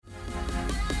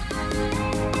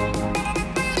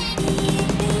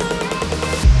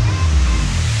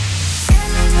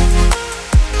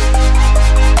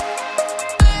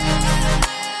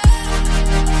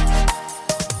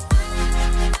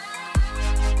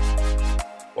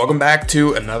Welcome back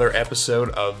to another episode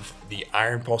of the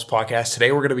Iron Pulse podcast.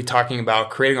 Today we're going to be talking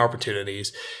about creating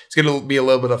opportunities. It's going to be a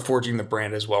little bit of forging the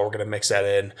brand as well. We're going to mix that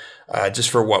in just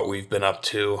for what we've been up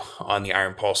to on the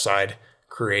Iron Pulse side,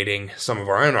 creating some of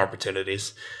our own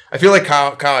opportunities. I feel like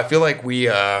Kyle, I feel like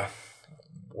we're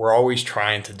always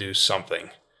trying to do something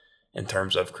in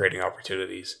terms of creating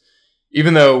opportunities.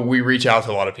 Even though we reach out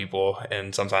to a lot of people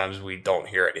and sometimes we don't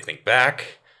hear anything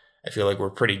back, I feel like we're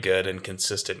pretty good and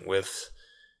consistent with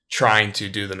trying to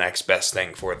do the next best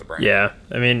thing for the brand. Yeah,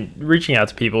 I mean, reaching out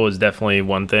to people is definitely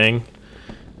one thing,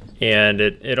 and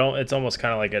it's almost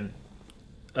kind of like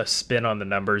a spin on the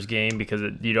numbers game because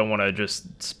you don't want to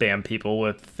just spam people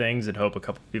with things and hope a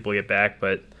couple people get back.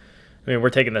 But I mean, we're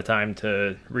taking the time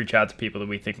to reach out to people that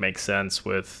we think makes sense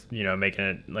with, making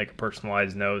it like a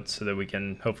personalized note so that we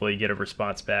can hopefully get a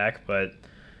response back. But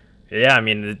yeah, I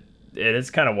mean, it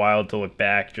is kind of wild to look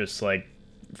back just like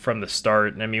from the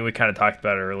start. And I mean, we kind of talked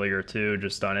about it earlier too,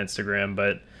 just on Instagram,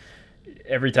 but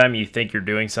every time you think you're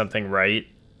doing something right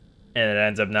and it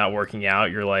ends up not working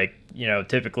out, you're like,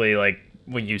 typically like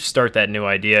when you start that new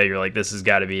idea, you're like, this has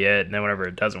got to be it. And then whenever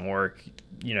it doesn't work,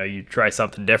 you try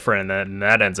something different and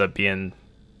that ends up being,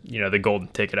 the golden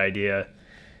ticket idea.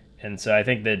 And so I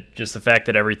think that just the fact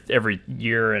that every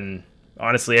year and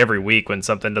honestly every week when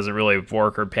something doesn't really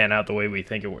work or pan out the way we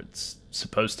think it's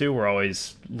supposed to, we're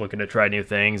always looking to try new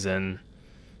things and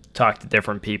talk to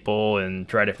different people and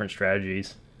try different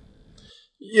strategies.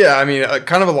 Yeah, I mean,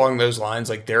 kind of along those lines,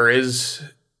 like there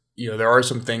are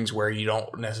some things where you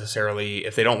don't necessarily,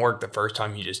 if they don't work the first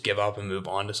time, you just give up and move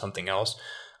on to something else.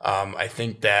 I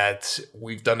think that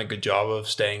we've done a good job of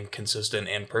staying consistent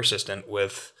and persistent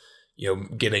with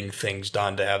getting things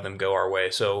done to have them go our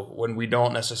way. So when we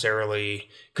don't necessarily,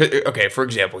 okay, for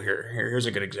example, here's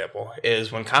a good example,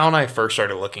 is when Kyle and I first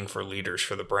started looking for leaders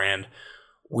for the brand,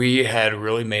 we had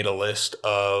really made a list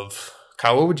of,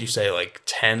 Kyle, what would you say, like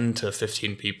 10 to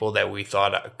 15 people that we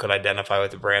thought could identify with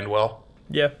the brand well?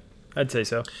 Yeah, I'd say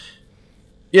so.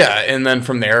 Yeah, and then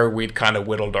from there, we'd kind of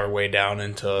whittled our way down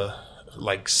into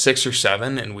like 6 or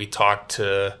 7, and we talked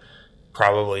to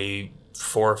probably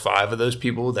 4 or 5 of those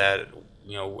people that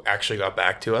actually got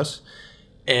back to us,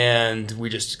 and we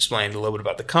just explained a little bit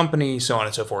about the company, so on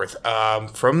and so forth.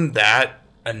 From that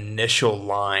initial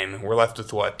line, we're left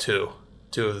with what, two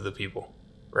of the people,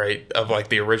 right, of like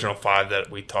the original 5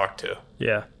 that we talked to.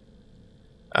 Yeah.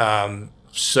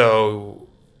 So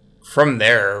from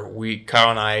there,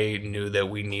 Kyle and I knew that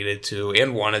we needed to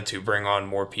and wanted to bring on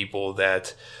more people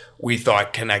that we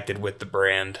thought connected with the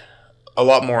brand a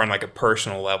lot more on like a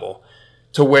personal level.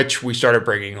 To which we started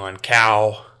bringing on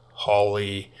Cal,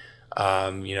 Holly,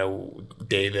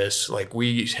 Davis. Like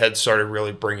we had started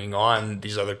really bringing on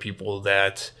these other people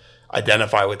that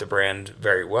identify with the brand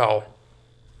very well,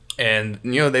 and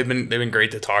they've been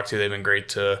great to talk to. They've been great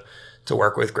to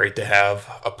work with. Great to have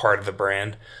a part of the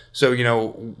brand.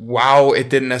 So while it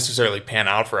didn't necessarily pan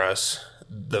out for us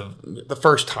the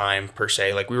first time per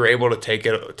se, like we were able to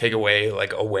take away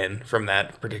like a win from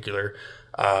that particular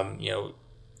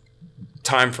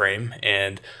time frame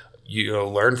and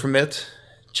learn from it,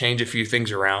 change a few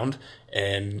things around,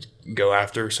 and go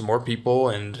after some more people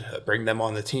and bring them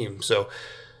on the team. So,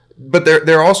 but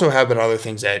there also have been other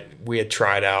things that we had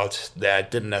tried out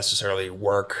that didn't necessarily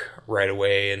work right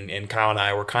away, and Kyle and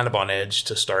I were kind of on edge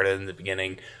to start it in the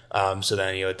beginning. So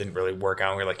then it didn't really work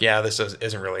out. We were like, yeah, this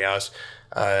isn't really us.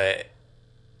 I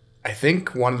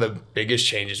think one of the biggest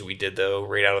changes we did though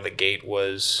right out of the gate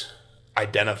was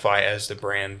identify as the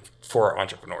brand for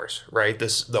entrepreneurs, right?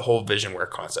 The whole vision wear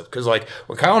concept. Because like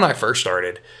when Kyle and I first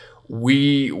started,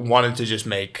 we wanted to just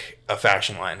make a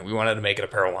fashion line. We wanted to make an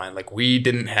apparel line. Like we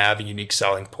didn't have a unique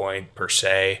selling point per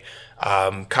se.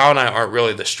 Kyle and I aren't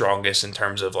really the strongest in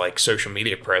terms of like social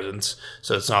media presence.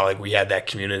 So it's not like we had that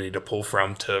community to pull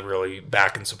from to really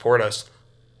back and support us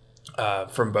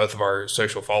from both of our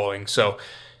social following. So,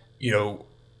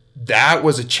 that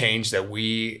was a change that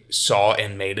we saw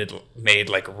and made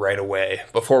like right away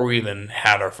before we even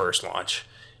had our first launch.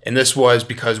 And this was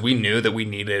because we knew that we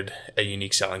needed a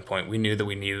unique selling point. We knew that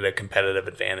we needed a competitive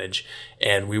advantage.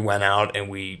 And we went out and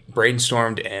we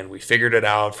brainstormed and we figured it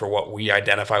out for what we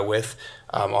identify with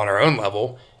on our own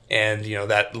level. And,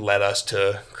 that led us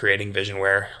to creating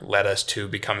Visionwear, led us to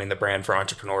becoming the brand for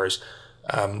entrepreneurs,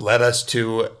 led us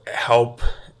to help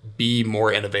be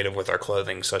more innovative with our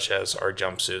clothing, such as our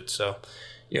jumpsuits. So,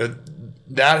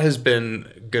 that has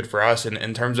been good for us. And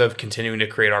in terms of continuing to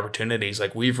create opportunities,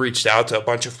 like we've reached out to a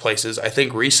bunch of places. I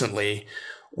think recently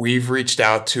we've reached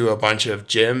out to a bunch of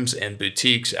gyms and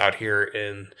boutiques out here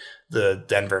in the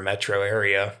Denver metro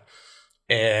area.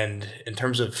 And in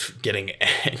terms of getting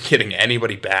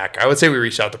anybody back, I would say we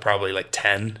reached out to probably like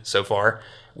 10 so far.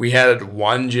 We had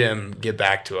one gym get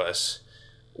back to us,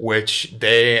 which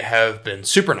they have been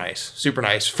super nice, super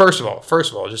nice. First of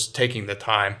all, just taking the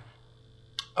time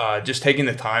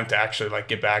to actually like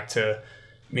get back to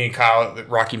me and Kyle at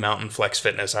Rocky Mountain Flex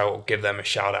Fitness. I will give them a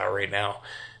shout out right now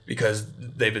because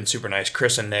they've been super nice.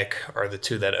 Chris and Nick are the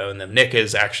two that own them. Nick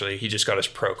is actually, he just got his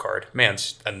pro card.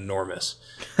 Man's enormous,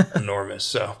 enormous.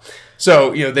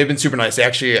 So, you know, they've been super nice. They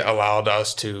actually allowed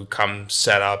us to come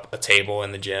set up a table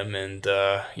in the gym and,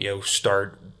 you know,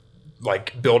 start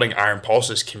like building Iron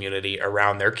Pulse's community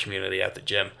around their community at the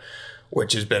gym,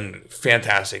 which has been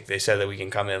fantastic. They said that we can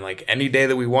come in like any day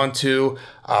that we want to.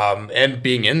 And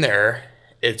being in there,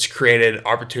 it's created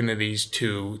opportunities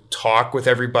to talk with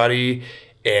everybody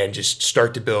and just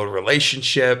start to build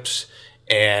relationships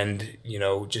and, you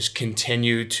know, just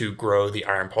continue to grow the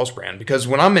Iron Pulse brand. Because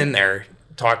when I'm in there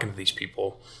talking to these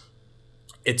people,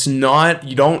 it's not,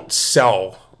 you don't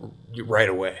sell right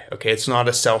away. Okay. It's not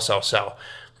a sell.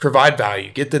 Provide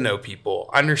value, get to know people,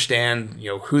 understand,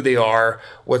 you know, who they are,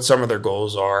 what some of their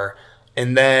goals are,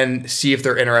 and then see if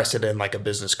they're interested in like a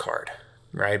business card,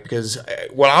 right? Because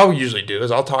what I'll usually do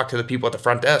is I'll talk to the people at the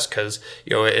front desk because,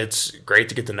 you know, it's great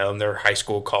to get to know them. They're high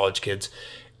school, college kids.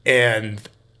 And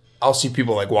I'll see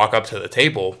people like walk up to the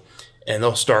table and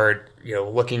they'll start, you know,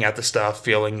 looking at the stuff,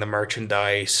 feeling the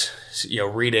merchandise, you know,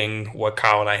 reading what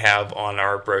Kyle and I have on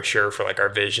our brochure for like our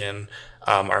vision,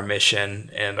 our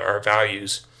mission, and our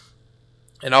values.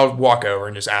 And I'll walk over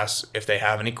and just ask if they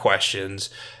have any questions,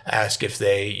 ask if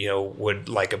they, you know, would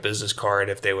like a business card,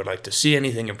 if they would like to see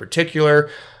anything in particular.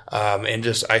 And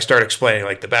just, I start explaining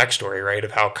like the backstory, right,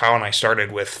 of how Kyle and I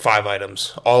started with 5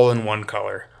 items, all in one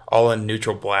color, all in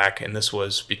neutral black. And this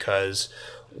was because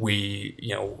we,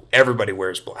 you know, everybody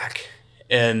wears black.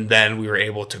 And then we were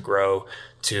able to grow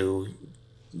to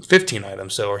 15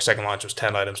 items. So our second launch was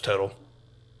 10 items total.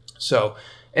 So,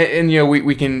 and you know,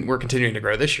 we're continuing to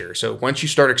grow this year. So once you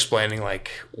start explaining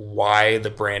like why the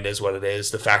brand is what it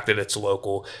is, the fact that it's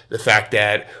local, the fact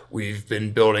that we've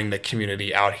been building the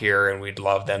community out here and we'd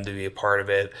love them to be a part of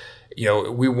it, you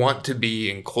know, we want to be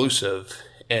inclusive.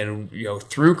 And, you know,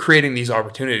 through creating these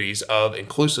opportunities of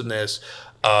inclusiveness,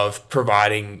 of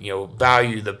providing, you know,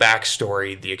 value, the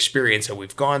backstory, the experience that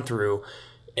we've gone through,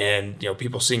 and, you know,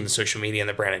 people seeing the social media and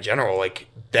the brand in general, like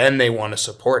then they want to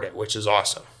support it, which is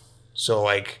awesome. So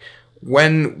like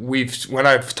when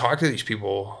I've talked to these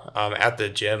people at the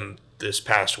gym this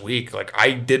past week, like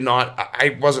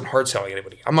I wasn't hard selling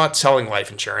anybody. I'm not selling life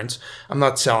insurance. I'm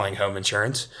not selling home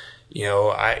insurance. You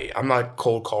know, I'm not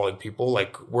cold calling people.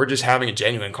 Like we're just having a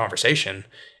genuine conversation.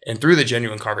 And through the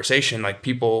genuine conversation, like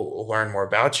people learn more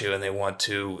about you and they want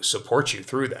to support you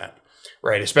through that,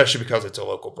 right? Especially because it's a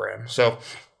local brand. So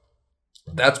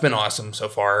that's been awesome so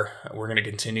far. We're going to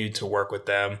continue to work with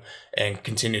them and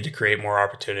continue to create more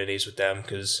opportunities with them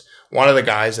because one of the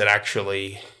guys that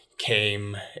actually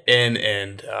came in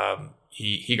and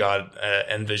he got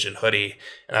an Envision hoodie,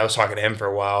 and I was talking to him for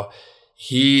a while.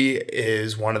 He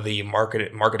is one of the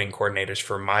marketing coordinators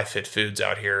for MyFit Foods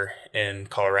out here in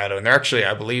Colorado. And they're actually,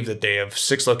 I believe that they have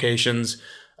 6 locations.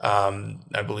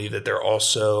 I believe that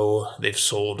they've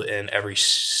sold in every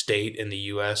state in the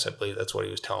U.S. I believe that's what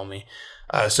he was telling me.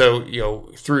 So, you know,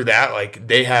 through that, like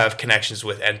they have connections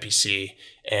with NPC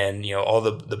and, you know, all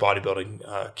the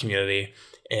bodybuilding community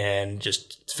and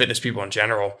just fitness people in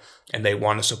general. And they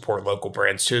want to support local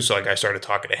brands too. So like I started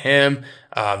talking to him.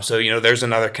 So, you know, there's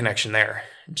another connection there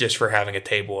just for having a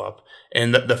table up.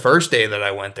 And the first day that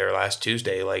I went there last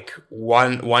Tuesday, like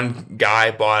one guy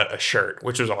bought a shirt,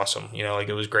 which was awesome. You know, like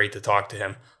it was great to talk to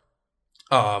him.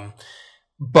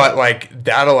 But like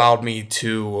that allowed me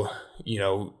to, you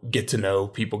know, get to know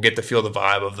people, get to feel the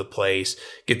vibe of the place,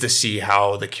 get to see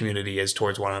how the community is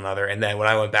towards one another. And then when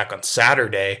I went back on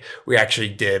Saturday, we actually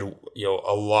did, you know,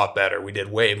 a lot better. We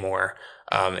did way more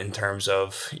in terms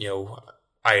of, you know,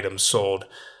 items sold.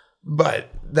 But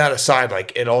that aside,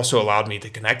 like it also allowed me to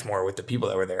connect more with the people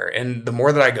that were there. And the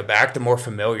more that I go back, the more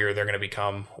familiar they're going to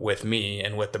become with me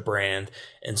and with the brand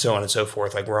and so on and so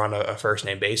forth. Like we're on a first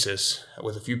name basis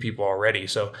with a few people already.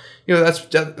 So, you know,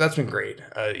 that's been great.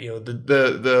 You know,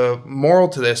 the moral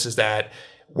to this is that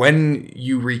when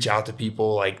you reach out to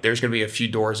people, like there's going to be a few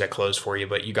doors that close for you,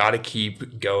 but you got to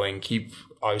keep going, keep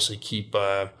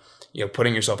you know,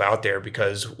 putting yourself out there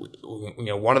because, you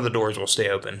know, one of the doors will stay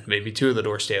open, maybe 2 of the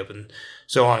doors stay open,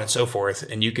 so on and so forth.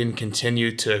 And you can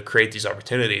continue to create these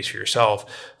opportunities for yourself,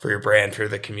 for your brand, for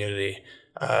the community,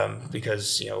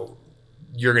 because, you know,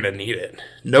 you're going to need it.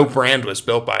 No brand was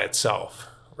built by itself,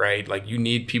 right? Like you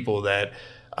need people that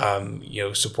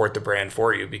support the brand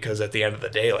for you, because at the end of the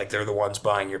day, like, they're the ones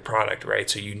buying your product, right?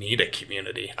 So you need a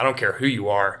community. I don't care who you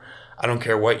are. I don't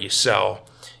care what you sell.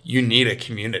 You need a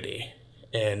community.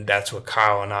 And that's what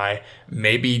Kyle and I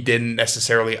maybe didn't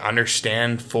necessarily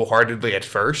understand full-heartedly at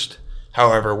first.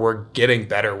 However, we're getting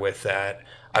better with that,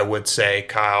 I would say.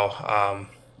 Kyle,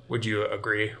 would you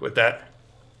agree with that?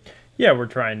 Yeah, we're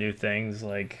trying new things.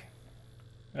 Like,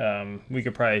 we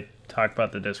could probably talk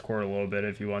about the Discord a little bit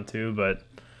if you want to, but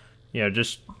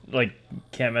just like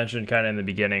Cam mentioned kind of in the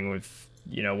beginning, with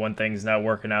when things not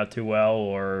working out too well,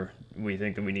 or we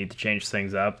think that we need to change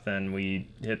things up, then we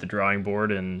hit the drawing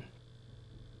board and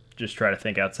just try to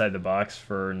think outside the box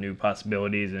for new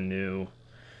possibilities and new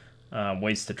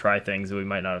ways to try things that we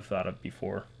might not have thought of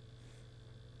before.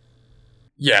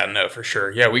 Yeah, no, for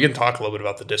sure. Yeah, we can talk a little bit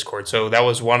about the Discord. So that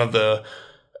was one of the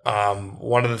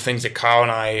things that Kyle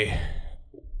and I,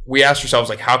 we asked ourselves,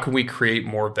 like, how can we create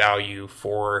more value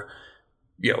for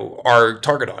our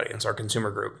target audience, our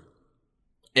consumer group?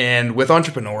 And with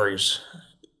entrepreneurs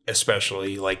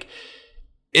especially, like,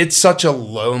 it's such a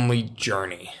lonely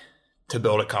journey to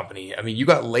build a company. I mean, you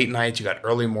got late nights, you got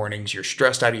early mornings, you're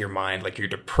stressed out of your mind, like, you're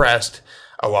depressed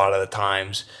a lot of the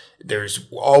times. There's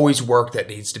always work that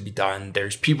needs to be done.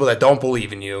 There's people that don't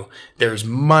believe in you. There's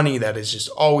money that is just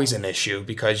always an issue,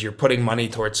 because you're putting money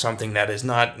towards something that is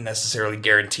not necessarily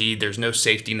guaranteed. There's no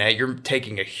safety net. You're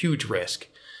taking a huge risk.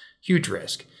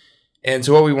 And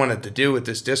so what we wanted to do with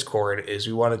this Discord is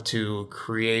we wanted to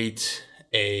create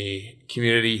a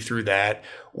community through that,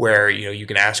 where you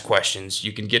can ask questions,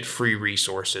 you can get free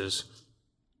resources.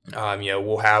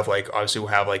 We'll have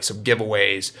some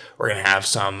giveaways. We're going to have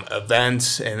some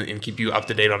events and keep you up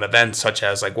to date on events, such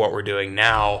as like what we're doing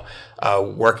now,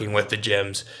 working with the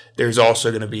gyms. There's also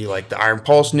going to be like the Iron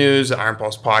Pulse news, the Iron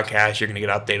Pulse podcast. You're going to get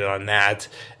updated on that.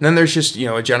 And then there's just,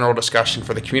 a general discussion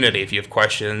for the community if you have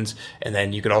questions. And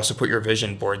then you can also put your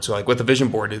vision board. So like with the vision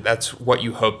board, that's what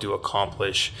you hope to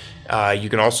accomplish. You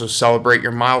can also celebrate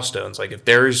your milestones. Like if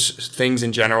there's things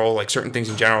in general, like certain things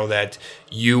in general that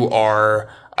you are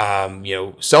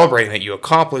celebrating that you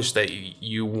accomplished, that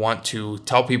you want to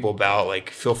tell people about, like,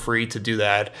 feel free to do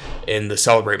that in the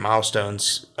Celebrate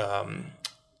Milestones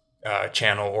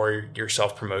channel or your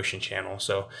self-promotion channel.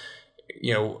 So,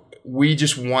 we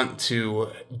just want to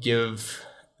give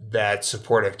that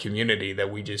supportive community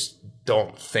that we just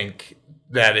don't think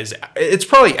that is, it's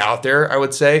probably out there, I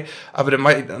would say, but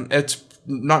it's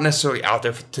not necessarily out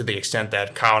there to the extent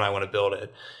that Kyle and I want to build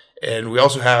it. And we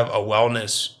also have a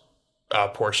wellness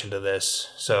portion to this.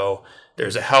 So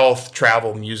there's a health,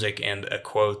 travel, music, and a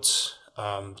quotes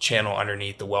channel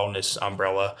underneath the wellness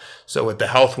umbrella. So with the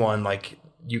health one, like,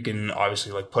 you can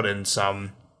obviously like put in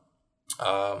some,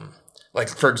 like,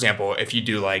 for example, if you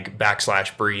do like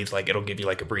 /breathe, like, it'll give you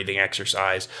like a breathing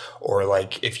exercise. Or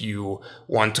like if you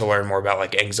want to learn more about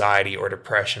like anxiety or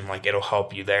depression, like, it'll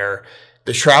help you there.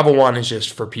 The travel one is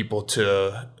just for people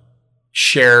to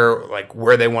share like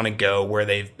where they want to go, where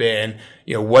they've been,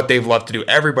 what they've loved to do.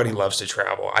 Everybody loves to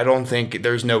travel. I don't think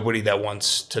there's nobody that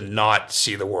wants to not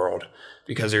see the world,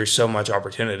 because there's so much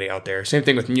opportunity out there. Same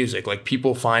thing with music. Like,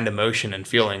 people find emotion and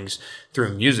feelings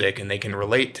through music, and they can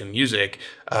relate to music.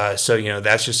 So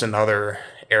that's just another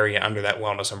area under that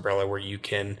wellness umbrella where you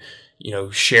can,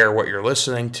 share what you're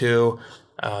listening to,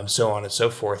 so on and so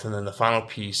forth. And then the final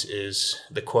piece is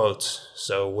the quotes.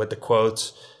 So with the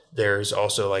quotes, there's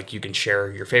also like, you can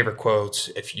share your favorite quotes.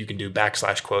 If you can do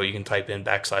 /quote, you can type in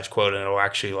 /quote, and it'll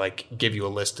actually like give you a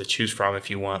list to choose from if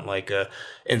you want like a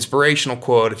inspirational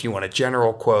quote, if you want a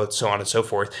general quote, so on and so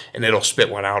forth, and it'll spit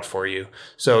one out for you.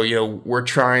 So, we're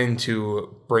trying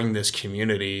to bring this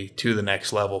community to the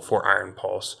next level for Iron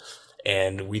Pulse.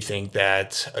 And we think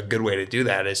that a good way to do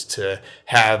that is to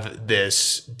have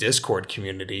this Discord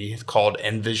community called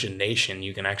Envision Nation.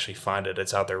 You can actually find it.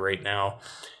 It's out there right now.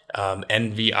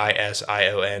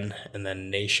 NVISION and then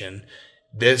Nation.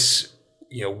 This,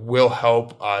 will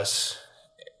help us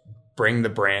bring the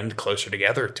brand closer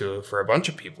together for a bunch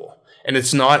of people. And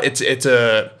it's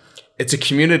a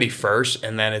community first,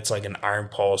 and then it's like an Iron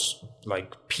Pulse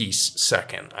like piece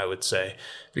second, I would say,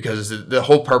 because the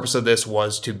whole purpose of this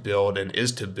was to build and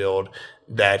is to build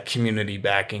that community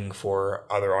backing for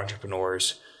other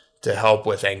entrepreneurs, to help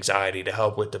with anxiety, to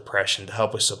help with depression, to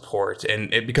help with support.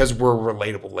 And because we're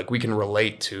relatable, like, we can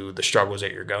relate to the struggles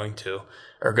that you're going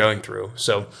through.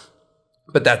 So,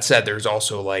 but that said, there's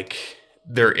also like,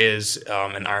 there is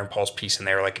an Iron Pulse piece in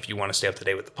there. Like, if you want to stay up to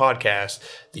date with the podcast,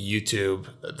 the YouTube,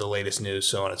 the latest news,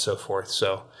 so on and so forth.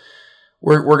 So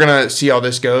we're going to see how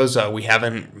this goes. We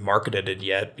haven't marketed it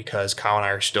yet because Kyle and I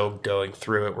are still going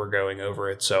through it. We're going over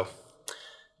it. So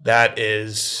that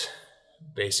is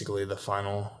basically the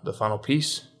final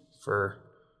piece for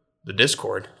the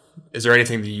Discord. Is there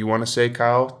anything that you want to say,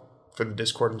 Kyle, for the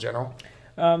Discord in general?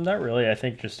 Not really. I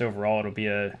think just overall it'll be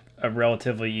a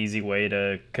relatively easy way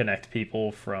to connect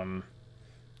people from,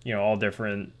 all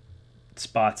different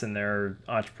spots in their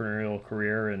entrepreneurial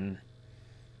career, and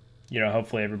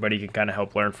hopefully everybody can kind of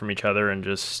help learn from each other and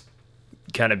just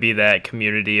kind of be that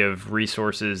community of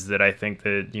resources that I think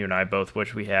that you and I both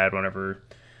wish we had whenever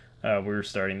we were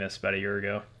starting this about a year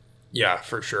ago. Yeah,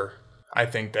 for sure. I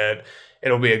think that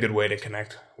it'll be a good way to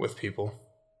connect with people.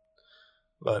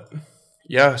 But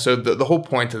yeah, so the whole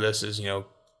point of this is,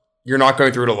 you're not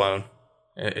going through it alone.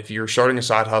 If you're starting a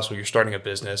side hustle, you're starting a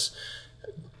business,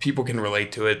 people can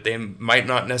relate to it. They might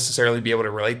not necessarily be able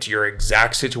to relate to your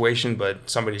exact situation, but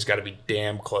somebody's got to be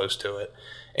damn close to it.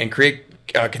 And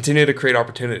continue to create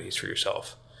opportunities for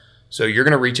yourself. So you're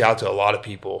going to reach out to a lot of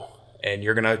people, and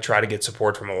you're going to try to get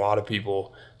support from a lot of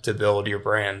people to build your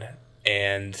brand.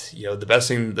 And the best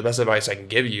advice I can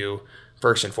give you,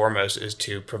 first and foremost, is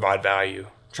to provide value.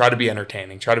 Try to be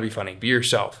entertaining. Try to be funny. Be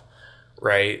yourself,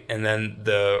 right? And then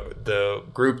the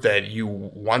group that you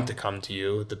want to come to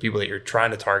you, the people that you're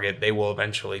trying to target, they will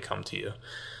eventually come to you.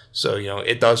 So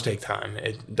it does take time.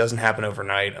 It doesn't happen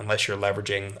overnight unless you're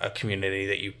leveraging a community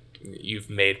that you've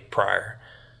made prior.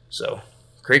 So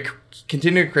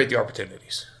continue to create the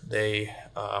opportunities. They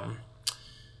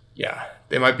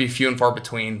might be few and far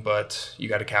between, but you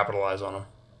got to capitalize on them.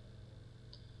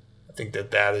 I think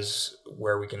that is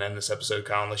where we can end this episode,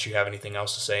 Kyle, unless you have anything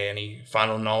else to say. Any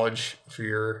final knowledge for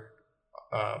your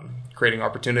creating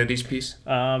opportunities piece?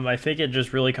 I think it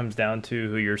just really comes down to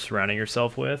who you're surrounding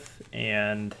yourself with.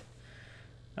 And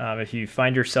if you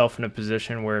find yourself in a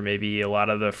position where maybe a lot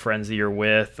of the friends that you're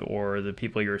with or the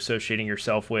people you're associating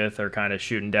yourself with are kind of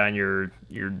shooting down your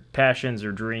passions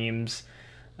or dreams,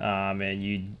 and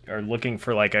you are looking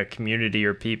for like a community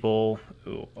or people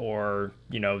or,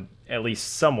 at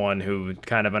least someone who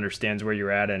kind of understands where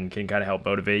you're at and can kind of help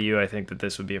motivate you, I think that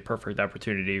this would be a perfect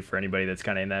opportunity for anybody that's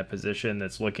kind of in that position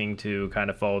that's looking to kind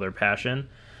of follow their passion,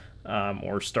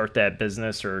 or start that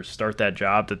business or start that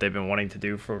job that they've been wanting to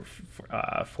do for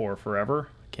forever.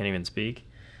 Can't even speak.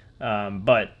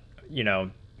 But,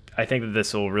 I think that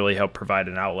this will really help provide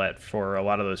an outlet for a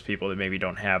lot of those people that maybe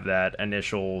don't have that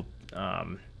initial,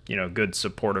 good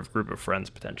supportive group of friends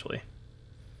potentially.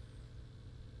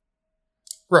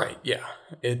 Right. Yeah.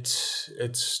 It's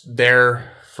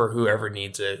there for whoever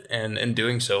needs it. And in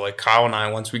doing so, like Kyle and I,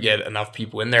 once we get enough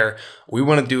people in there, we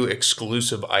want to do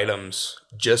exclusive items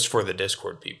just for the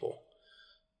Discord people.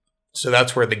 So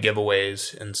that's where the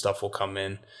giveaways and stuff will come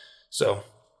in. So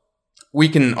we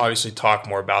can obviously talk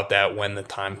more about that when the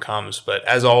time comes. But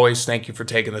as always, thank you for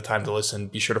taking the time to listen.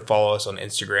 Be sure to follow us on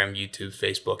Instagram, YouTube,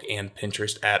 Facebook, and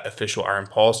Pinterest at Official Iron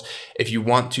Pulse. If you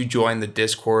want to join the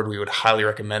Discord, we would highly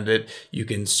recommend it. You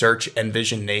can search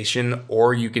Envision Nation,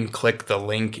 or you can click the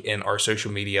link in our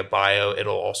social media bio.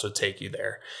 It'll also take you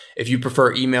there. If you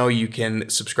prefer email, you can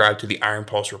subscribe to the Iron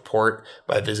Pulse report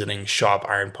by visiting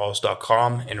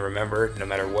shopironpulse.com. And remember, no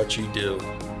matter what you do,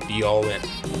 be all in.